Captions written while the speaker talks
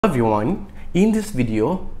Everyone, in this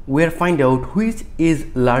video we are find out which is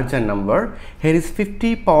larger number. Here is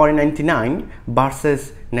 50 power 99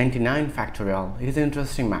 versus 99 factorial. It is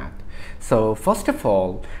interesting math. So first of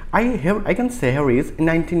all, I can say here is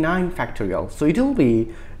 99 factorial. So it will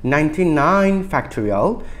be 99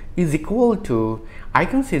 factorial is equal to, I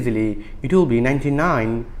can say easily it will be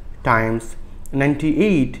 99 times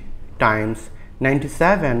 98 times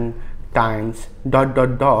 97 times ...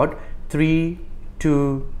 3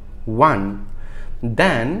 2 1.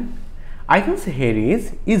 Then I can say here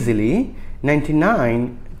is easily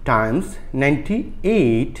 99 times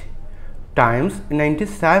 98 times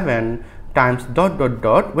 97 times ...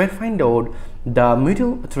 We'll find out the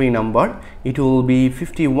middle three number. It will be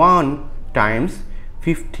 51 times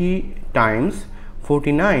 50 times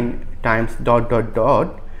 49 times ...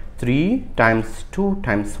 3 times 2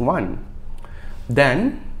 times 1.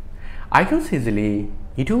 Then I can say easily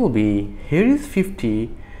it will be, here is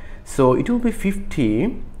 50, so it will be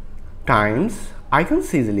 50 times, I can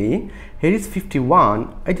see easily, here is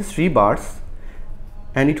 51, I just reverse,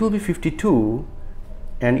 and it will be 52,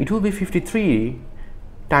 and it will be 53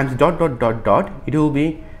 times ... It will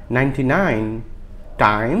be 99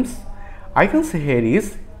 times, I can say here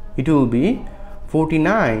is, it will be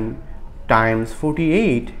 49 times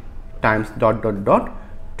 48 times ...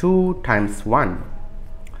 2 times 1.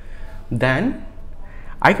 Then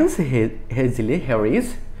I can say here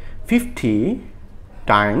is 50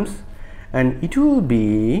 times, and it will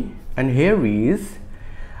be, and here is,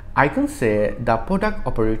 I can say the product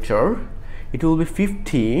operator, it will be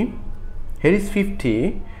 50, here is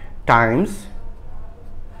 50 times,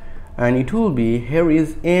 and it will be, here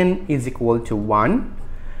is n is equal to 1,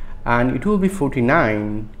 and it will be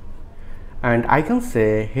 49, and I can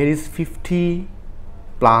say here is 50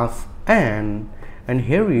 plus n, and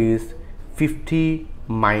here is 50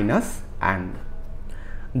 minus n.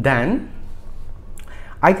 Then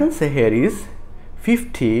I can say here is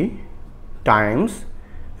 50 times,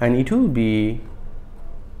 and it will be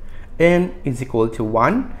n is equal to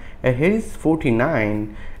 1, and here is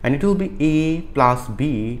 49, and it will be a plus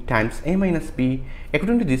b times a minus b.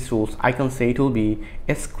 According to these rules, I can say it will be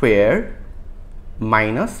a square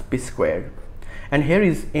minus b square, and here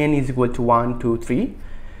is n is equal to 1 2 3.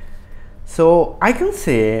 So I can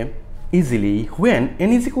say easily when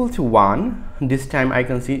n is equal to 1, this time I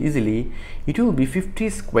can see easily it will be 50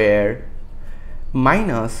 square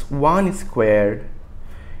minus 1 square,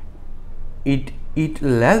 it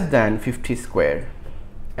less than 50 square.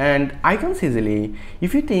 And I can see easily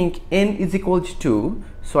if you think n is equal to 2,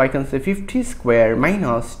 so I can say 50 square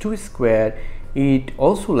minus 2 square, it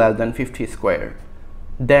also less than 50 square.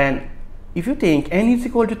 Then if you think n is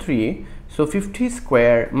equal to 3, so 50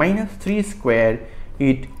 square minus 3 square,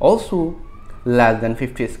 it also less than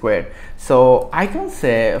 50 square. So I can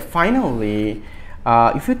say finally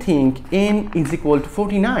if you think n is equal to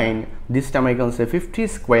 49, this time I can say 50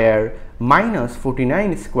 square minus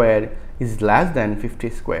 49 square is less than 50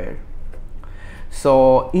 square.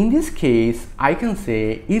 So in this case I can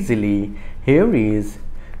say easily here is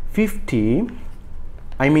 9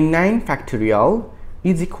 factorial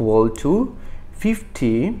is equal to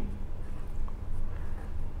 50,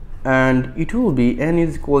 and it will be n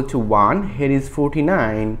is equal to 1, here is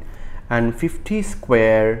 49, and 50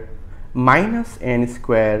 square minus n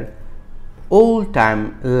square all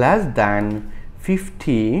time less than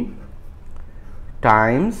 50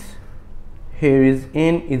 times, here is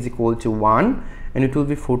n is equal to 1, and it will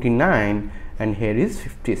be 49, and here is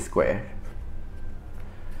 50 square,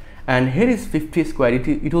 and here is 50 square,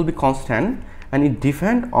 it will be constant, and it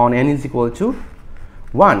depend on n is equal to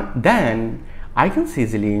 1. Then I can see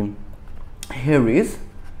easily here is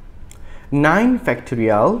 9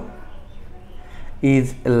 factorial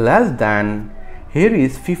is less than, here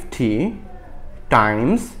is 50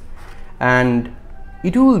 times, and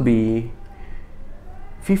it will be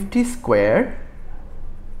 50 square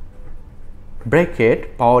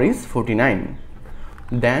bracket power is 49.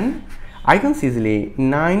 Then I can see easily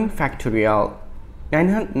 99 factorial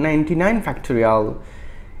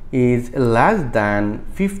is less than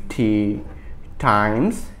 50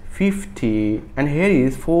 times 50, and here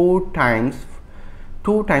is 4 times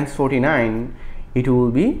 2 times 49, it will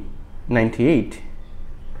be 98.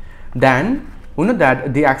 Then we know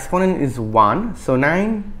that the exponent is 1, so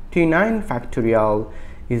 99 factorial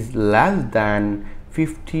is less than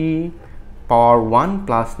 50 power 1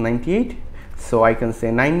 plus 98, so I can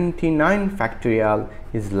say 99 factorial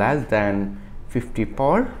is less than 50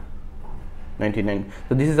 power 99.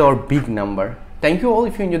 So this is our big number. Thank you all.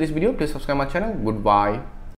 If you enjoyed this video, please subscribe my channel. Goodbye.